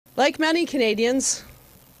Like many Canadians,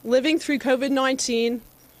 living through COVID-19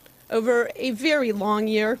 over a very long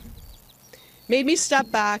year made me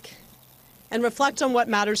step back and reflect on what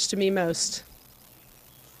matters to me most.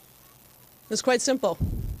 It's quite simple.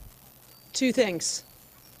 Two things: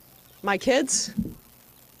 my kids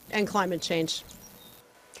and climate change.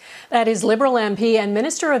 That is Liberal MP and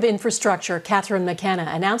Minister of Infrastructure Catherine McKenna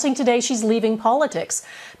announcing today she's leaving politics.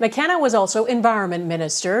 McKenna was also Environment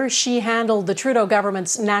Minister. She handled the Trudeau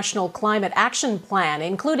government's National Climate Action Plan,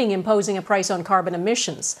 including imposing a price on carbon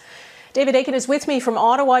emissions. David Akin is with me from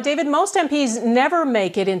Ottawa. David, most MPs never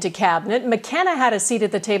make it into cabinet. McKenna had a seat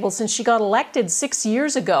at the table since she got elected 6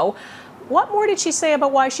 years ago. What more did she say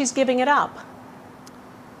about why she's giving it up?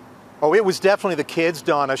 Oh, it was definitely the kids,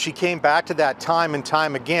 Donna. She came back to that time and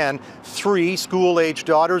time again. 3 school-age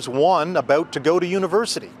daughters, 1 about to go to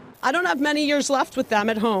university. I don't have many years left with them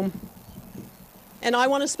at home, and I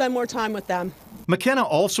want to spend more time with them. McKenna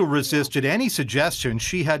also resisted any suggestion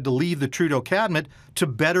she had to leave the Trudeau cabinet to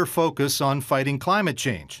better focus on fighting climate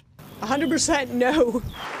change. 100% no.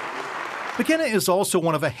 McKenna is also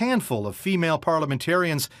one of a handful of female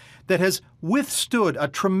parliamentarians that has withstood a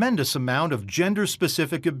tremendous amount of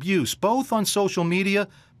gender-specific abuse, both on social media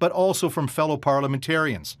but also from fellow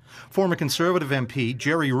parliamentarians. Former Conservative MP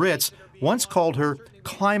Jerry Ritz once called her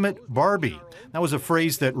Climate Barbie. That was a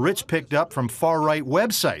phrase that Ritz picked up from far-right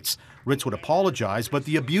websites. Ritz would apologize, but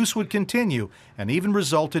the abuse would continue and even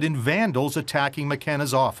resulted in vandals attacking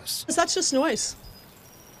McKenna's office. That's just noise.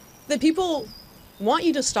 The people want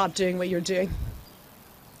you to stop doing what you're doing.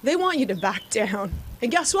 They want you to back down. And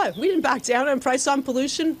guess what? We didn't back down on price on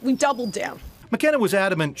pollution. We doubled down. McKenna was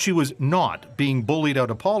adamant she was not being bullied out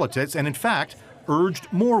of politics and, in fact,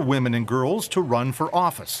 urged more women and girls to run for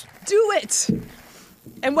office. Do it!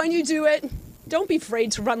 And when you do it, don't be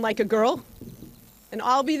afraid to run like a girl. And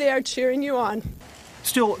I'll be there cheering you on.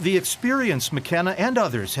 Still, the experience McKenna and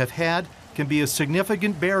others have had can be a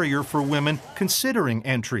significant barrier for women considering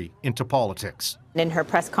entry into politics. In her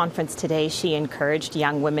press conference today, she encouraged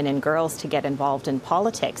young women and girls to get involved in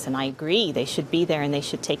politics, and I agree they should be there and they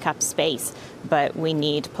should take up space. But we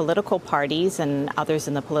need political parties and others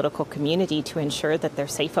in the political community to ensure that they're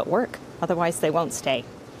safe at work. Otherwise, they won't stay.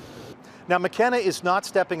 Now, McKenna is not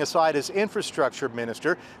stepping aside as infrastructure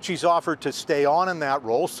minister. She's offered to stay on in that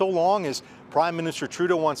role so long as Prime Minister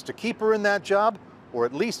Trudeau wants to keep her in that job, or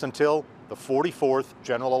at least until the 44th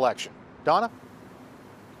general election. Donna?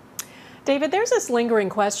 David, there's this lingering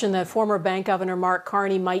question that former Bank Governor Mark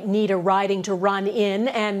Carney might need a riding to run in,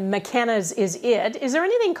 and McKenna's is it. Is there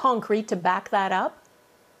anything concrete to back that up?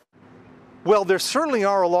 Well, there certainly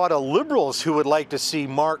are a lot of Liberals who would like to see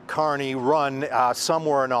Mark Carney run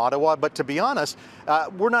somewhere in Ottawa, but to be honest,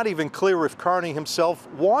 we're not even clear if Carney himself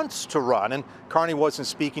wants to run, and Carney wasn't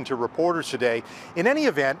speaking to reporters today. In any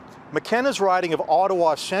event, McKenna's riding of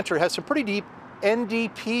Ottawa Centre has some pretty deep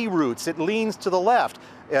NDP roots. It leans to the left.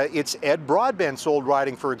 It's Ed Broadbent's old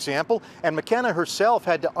riding, for example, and McKenna herself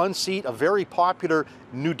had to unseat a very popular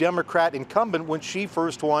New Democrat incumbent when she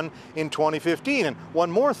first won in 2015. And one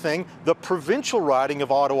more thing, the provincial riding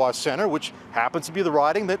of Ottawa Centre, which happens to be the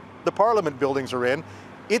riding that the Parliament buildings are in,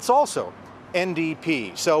 it's also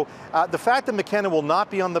NDP. So the fact that McKenna will not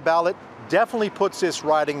be on the ballot definitely puts this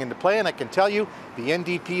riding into play, and I can tell you the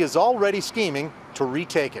NDP is already scheming to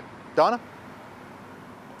retake it. Donna?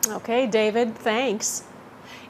 Okay, David, thanks.